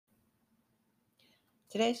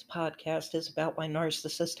Today's podcast is about why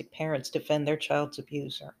narcissistic parents defend their child's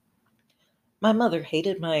abuser. My mother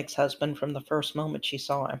hated my ex husband from the first moment she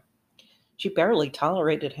saw him. She barely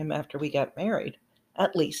tolerated him after we got married,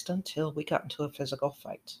 at least until we got into a physical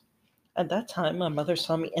fight. At that time, my mother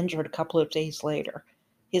saw me injured a couple of days later.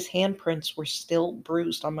 His handprints were still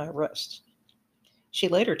bruised on my wrists. She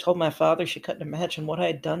later told my father she couldn't imagine what I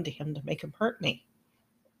had done to him to make him hurt me.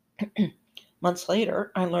 Months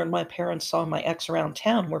later, I learned my parents saw my ex around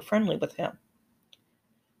town and were friendly with him.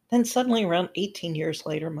 Then suddenly, around 18 years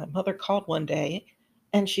later, my mother called one day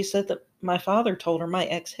and she said that my father told her my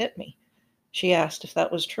ex hit me. She asked if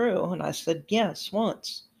that was true, and I said yes,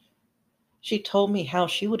 once. She told me how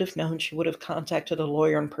she would have known she would have contacted a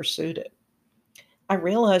lawyer and pursued it. I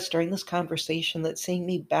realized during this conversation that seeing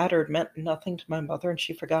me battered meant nothing to my mother and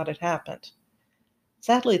she forgot it happened.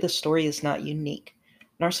 Sadly, this story is not unique.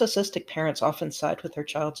 Narcissistic parents often side with their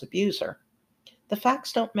child's abuser. The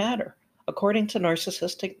facts don't matter. According to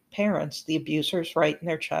narcissistic parents, the abuser is right and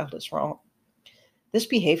their child is wrong. This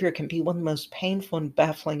behavior can be one of the most painful and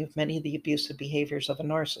baffling of many of the abusive behaviors of a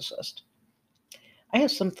narcissist. I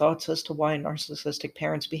have some thoughts as to why narcissistic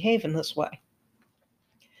parents behave in this way.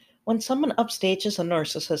 When someone upstages a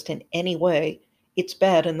narcissist in any way, it's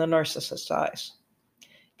bad in the narcissist's eyes.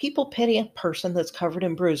 People pity a person that's covered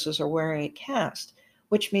in bruises or wearing a cast,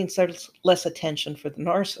 which means there's less attention for the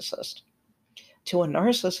narcissist. To a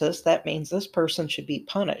narcissist, that means this person should be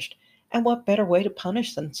punished. And what better way to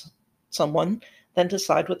punish someone than to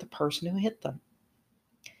side with the person who hit them?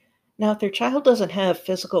 Now, if their child doesn't have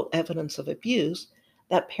physical evidence of abuse,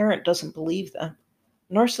 that parent doesn't believe them.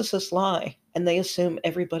 Narcissists lie, and they assume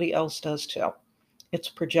everybody else does too. It's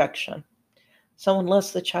projection. So,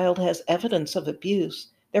 unless the child has evidence of abuse,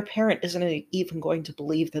 their parent isn't even going to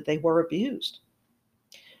believe that they were abused.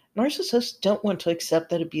 Narcissists don't want to accept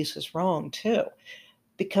that abuse is wrong, too,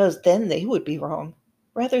 because then they would be wrong.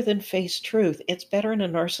 Rather than face truth, it's better in a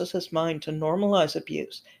narcissist's mind to normalize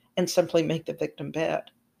abuse and simply make the victim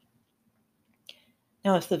bad.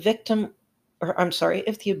 Now, if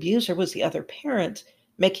if the abuser was the other parent,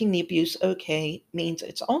 making the abuse okay means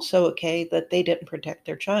it's also okay that they didn't protect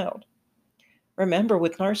their child. Remember,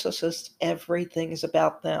 with narcissists, everything is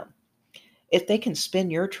about them. If they can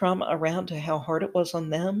spin your trauma around to how hard it was on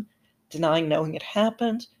them, denying knowing it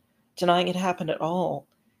happened, denying it happened at all,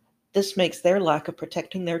 this makes their lack of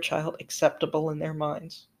protecting their child acceptable in their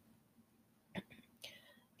minds.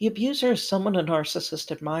 The abuser is someone a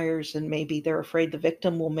narcissist admires, and maybe they're afraid the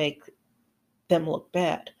victim will make them look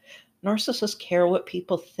bad. Narcissists care what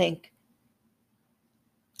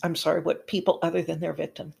what people other than their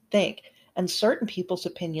victim think, and certain people's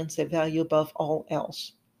opinions they value above all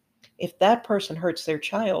else. If that person hurts their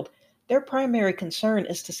child, their primary concern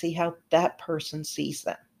is to see how that person sees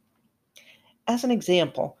them. As an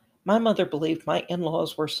example, my mother believed my in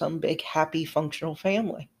laws were some big, happy, functional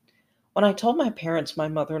family. When I told my parents my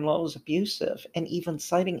mother in law was abusive and even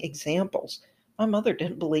citing examples, my mother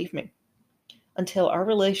didn't believe me. Until our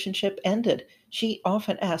relationship ended, she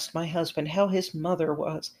often asked my husband how his mother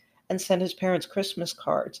was and sent his parents Christmas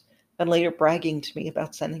cards, then later bragging to me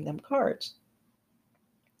about sending them cards.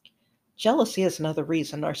 Jealousy is another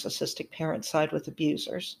reason narcissistic parents side with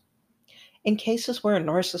abusers. In cases where a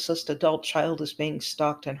narcissist adult child is being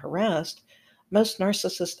stalked and harassed, most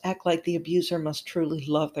narcissists act like the abuser must truly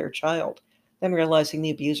love their child, then realizing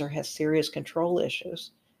the abuser has serious control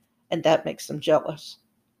issues, and that makes them jealous.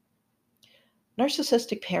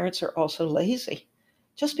 Narcissistic parents are also lazy.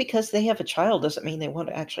 Just because they have a child doesn't mean they want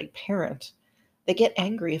to actually parent. They get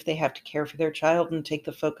angry if they have to care for their child and take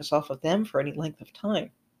the focus off of them for any length of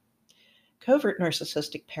time. Covert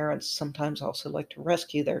narcissistic parents sometimes also like to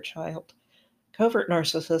rescue their child. Covert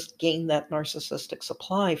narcissists gain that narcissistic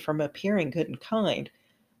supply from appearing good and kind,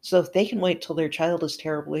 so if they can wait till their child is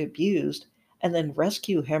terribly abused and then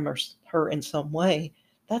rescue him or her in some way,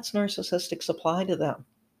 that's narcissistic supply to them.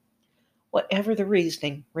 Whatever the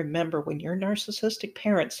reasoning, remember when your narcissistic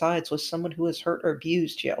parent sides with someone who has hurt or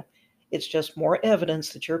abused you, it's just more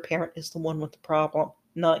evidence that your parent is the one with the problem,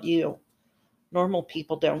 not you. Normal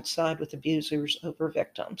people don't side with abusers over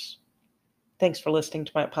victims. Thanks for listening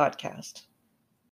to my podcast.